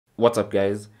What's up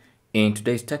guys? In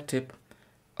today's tech tip,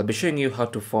 I'll be showing you how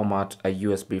to format a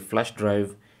USB flash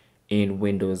drive in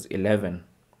Windows 11.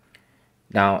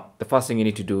 Now, the first thing you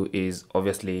need to do is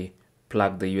obviously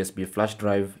plug the USB flash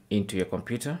drive into your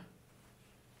computer.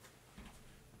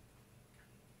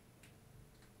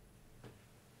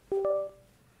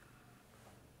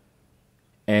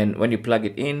 And when you plug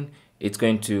it in, it's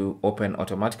going to open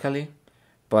automatically,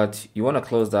 but you want to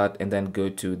close that and then go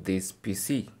to this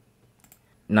PC.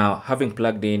 Now, having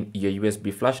plugged in your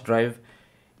USB flash drive,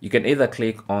 you can either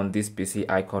click on this PC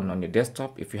icon on your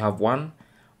desktop if you have one,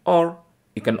 or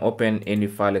you can open any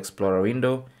file explorer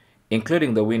window,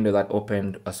 including the window that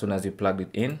opened as soon as you plugged it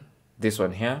in, this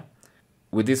one here.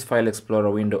 With this file explorer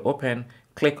window open,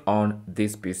 click on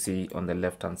this PC on the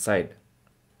left hand side.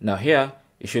 Now here,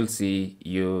 you should see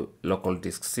your local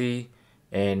disk C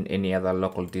and any other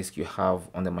local disk you have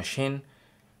on the machine.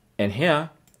 And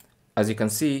here, as you can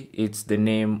see, it's the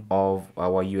name of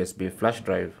our USB flash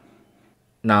drive.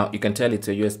 Now you can tell it's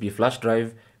a USB flash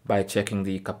drive by checking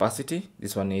the capacity.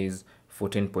 This one is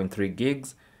 14.3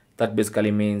 gigs. That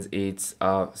basically means it's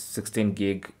a 16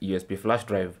 gig USB flash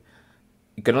drive.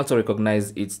 You can also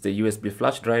recognize it's the USB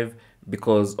flash drive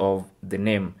because of the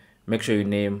name. Make sure you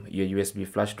name your USB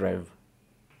flash drive.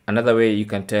 Another way you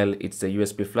can tell it's the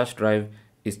USB flash drive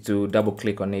is to double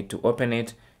click on it to open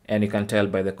it, and you can tell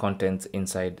by the contents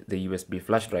inside the USB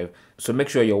flash drive. So make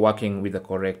sure you're working with the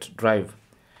correct drive.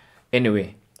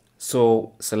 Anyway,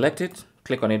 so select it,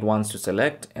 click on it once to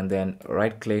select, and then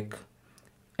right click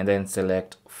and then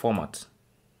select format.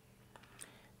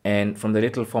 And from the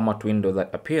little format window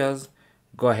that appears,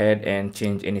 go ahead and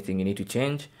change anything you need to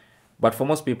change. But for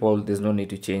most people, there's no need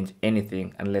to change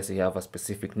anything unless you have a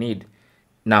specific need.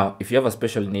 Now, if you have a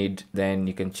special need, then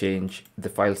you can change the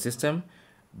file system.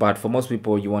 But for most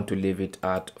people, you want to leave it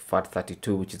at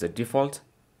FAT32, which is the default.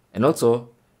 And also,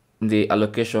 the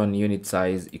allocation unit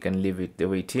size, you can leave it the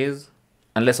way it is,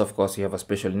 unless of course you have a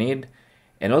special need.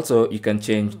 And also you can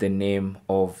change the name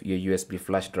of your USB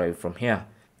flash drive from here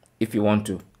if you want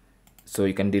to. So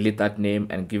you can delete that name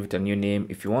and give it a new name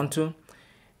if you want to.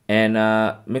 And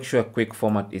make sure quick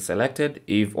format is selected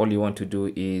if all you want to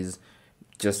do is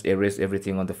just erase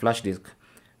everything on the flash disk.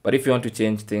 But if you want to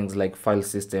change things like file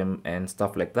system and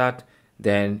stuff like that,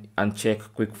 then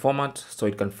uncheck quick format so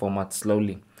it can format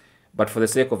slowly. But for the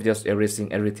sake of just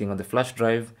erasing everything on the flash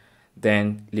drive,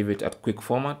 then leave it at quick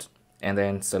format and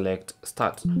then select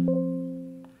start.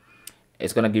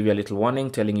 It's going to give you a little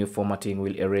warning telling you formatting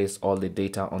will erase all the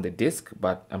data on the disk,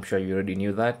 but I'm sure you already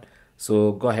knew that.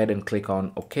 So go ahead and click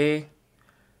on OK.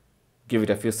 Give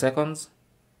it a few seconds.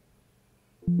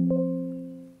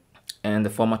 And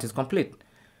the format is complete.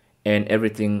 And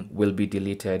everything will be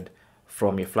deleted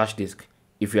from your flash disk.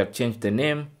 If you have changed the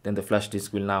name, then the flash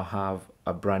disk will now have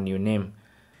a brand new name.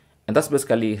 And that's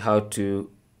basically how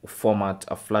to format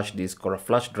a flash disk or a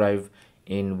flash drive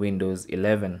in Windows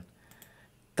 11.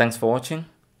 Thanks for watching.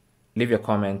 Leave your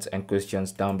comments and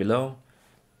questions down below,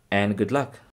 and good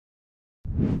luck.